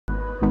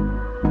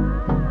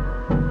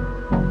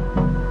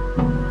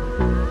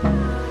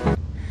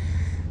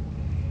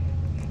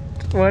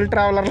World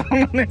traveller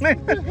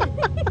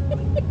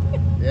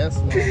Yes,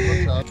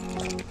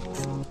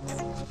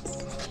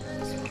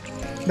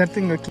 that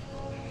thing okay.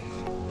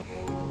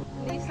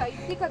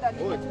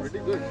 oh, it's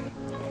pretty good.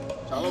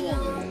 Chala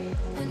bagundi.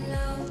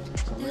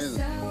 It's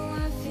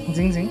amazing.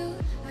 Zing zing.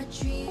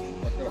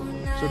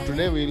 So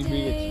today we'll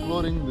be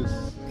exploring this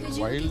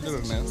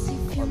wilderness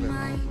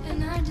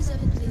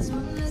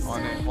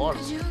on a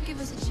horse.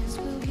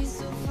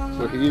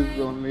 So he is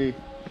the only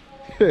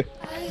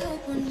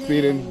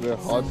experienced the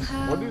horse.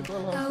 What do you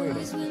call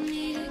horse riding?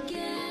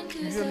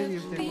 Usually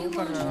if they go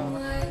for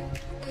horse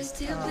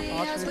racing they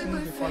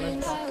call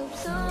it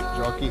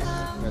Jockeys.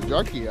 Yeah,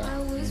 jockey, yeah.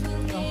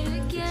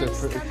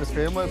 It's a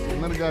famous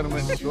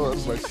undergarment store,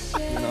 but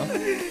you know,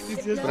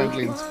 it's just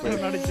friendly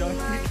inspired. not a jockey.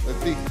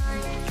 Let's see.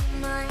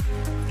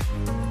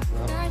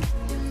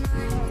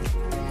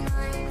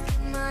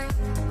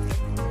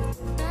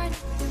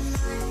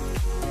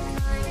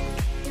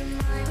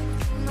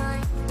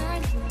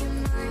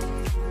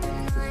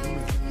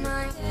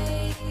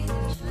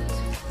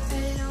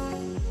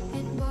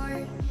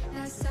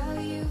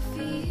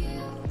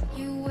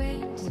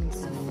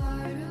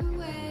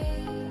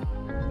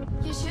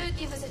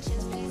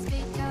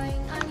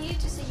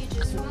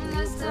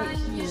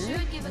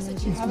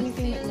 If you have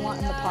anything that you want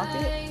in the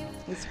pocket,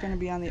 it's going to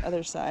be on the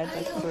other side,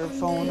 like for a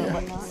phone or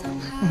whatnot.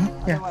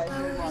 Yeah. Otherwise,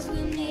 your water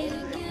will be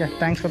Yeah,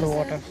 thanks for the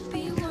water.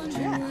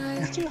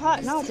 Yeah, it's too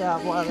hot now to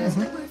have water.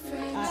 Sorry, you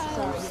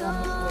don't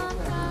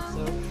have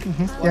to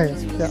wait for it,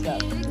 so Yeah.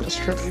 That's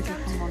true. you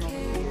can come on over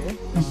here.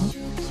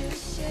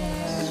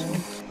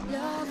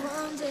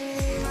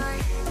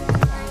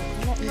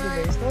 I don't need to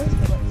raise those,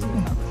 but let's see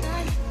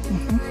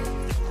how.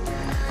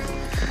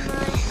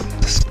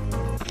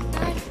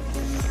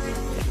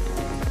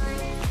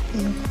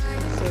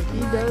 So he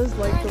does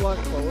like to walk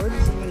forward,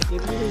 so I'm going to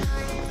give you his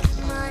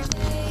right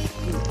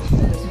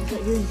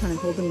here. You kind of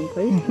hold him in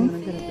place, and then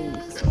I'm going to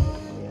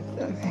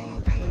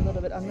bring you a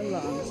little bit on the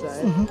long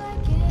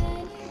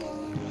side.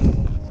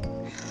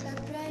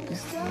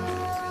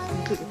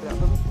 Take it for that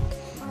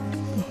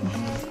little.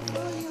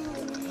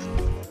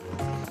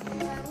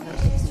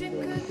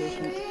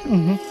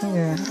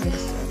 Yeah.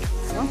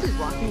 Once he's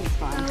walking, it's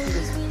fine.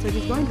 So if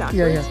he's going backwards,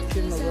 Yeah.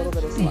 give him a little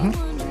bit of slack.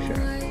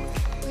 Sure.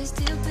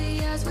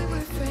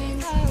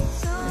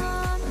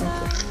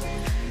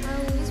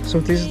 So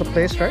this is the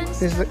place, right?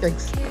 This is the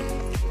eggs.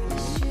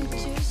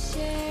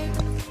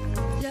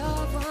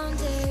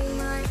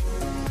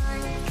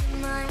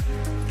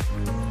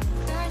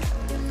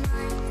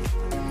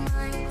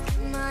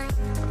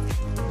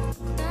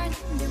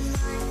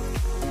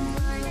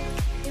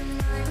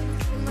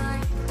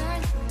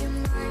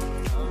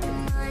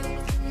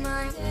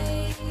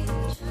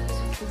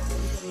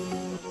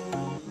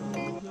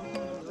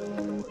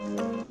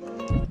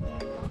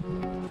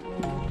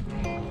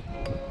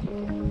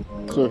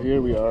 So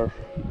here we are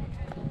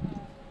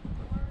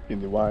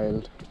in the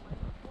wild.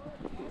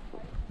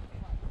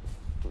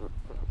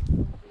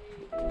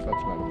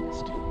 That's my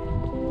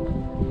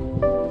list.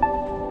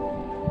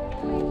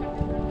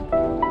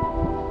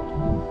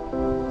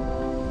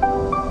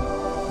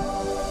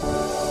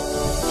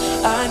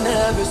 I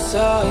never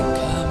saw it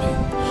coming.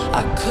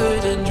 I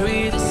couldn't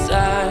read the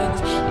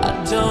signs.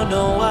 I don't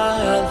know why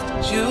I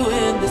let you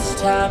in this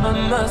time.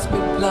 I must be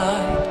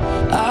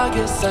blind. I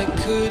guess I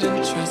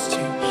couldn't trust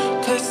you,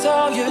 'cause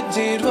all you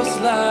did was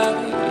lie.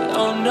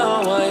 Oh no,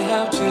 I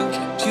have to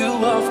keep you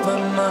off my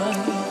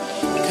mind.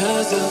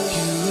 'Cause of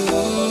you,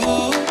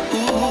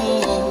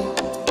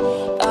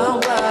 I'm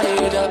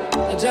wired up.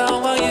 I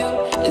don't want you.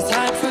 It's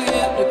time for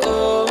you to go.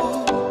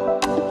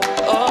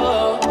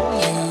 Oh,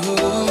 you,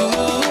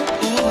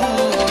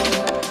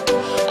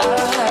 I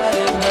had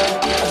enough.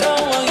 I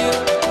don't want you.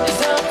 It's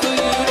time for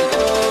you to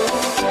go.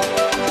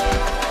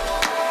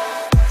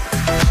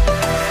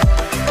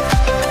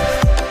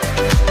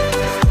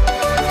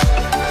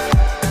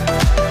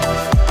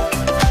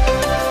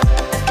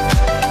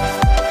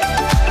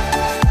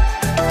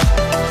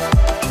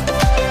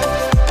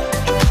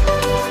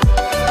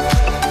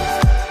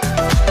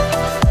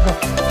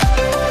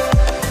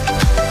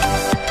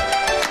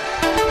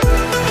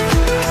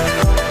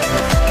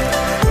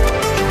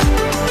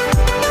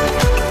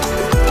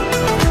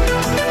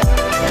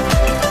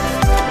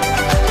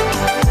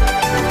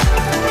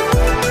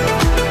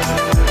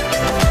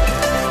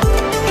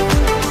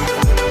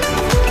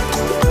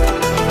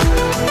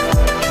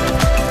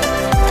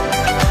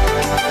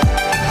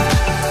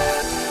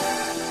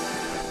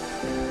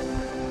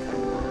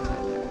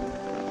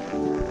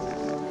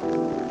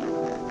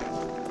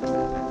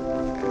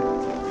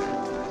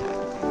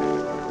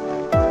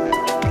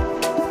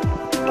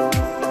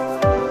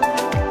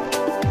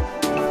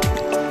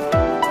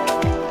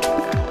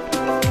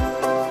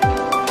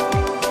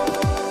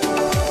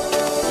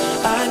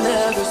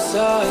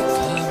 saw it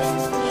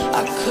coming.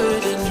 I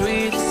couldn't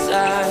read the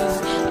signs.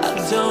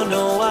 I don't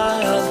know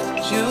why I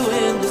let you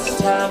in this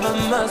time.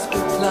 I must be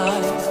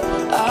blind.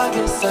 I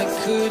guess I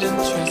couldn't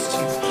trust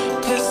you,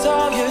 'cause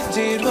all you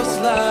did was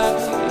lie.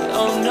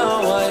 Oh no,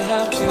 I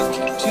have to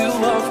keep you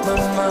off my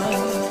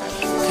mind.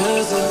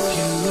 'cause of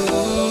you.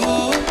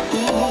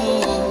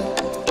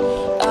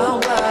 I'm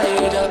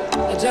wired up,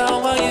 I don't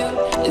want you.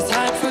 It's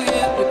time for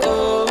you to go.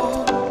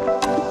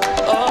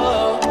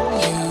 Oh,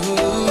 you.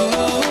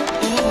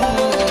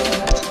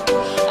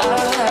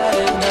 I've had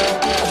it now.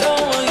 I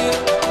don't want you.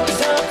 It's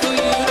time for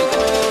you to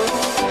go.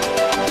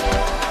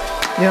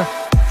 Yeah.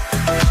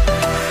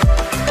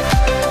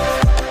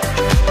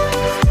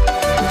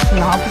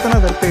 यहाँ पे तो ना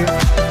करते हैं।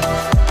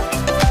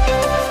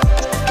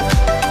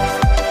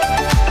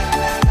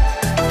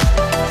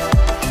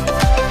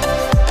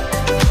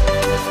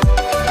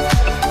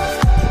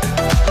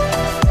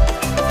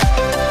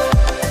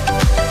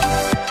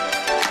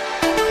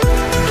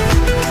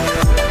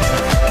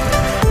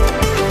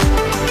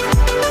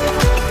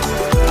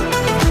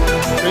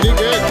 Pretty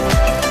good.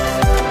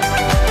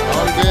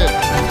 All good.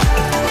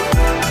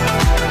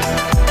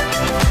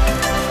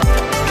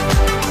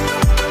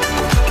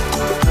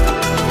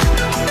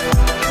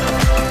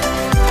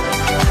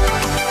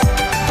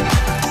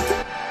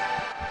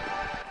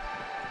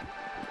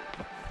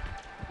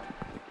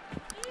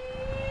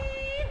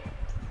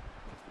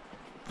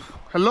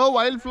 Hello,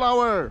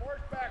 wildflower.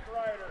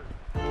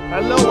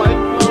 Hello,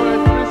 wildflower.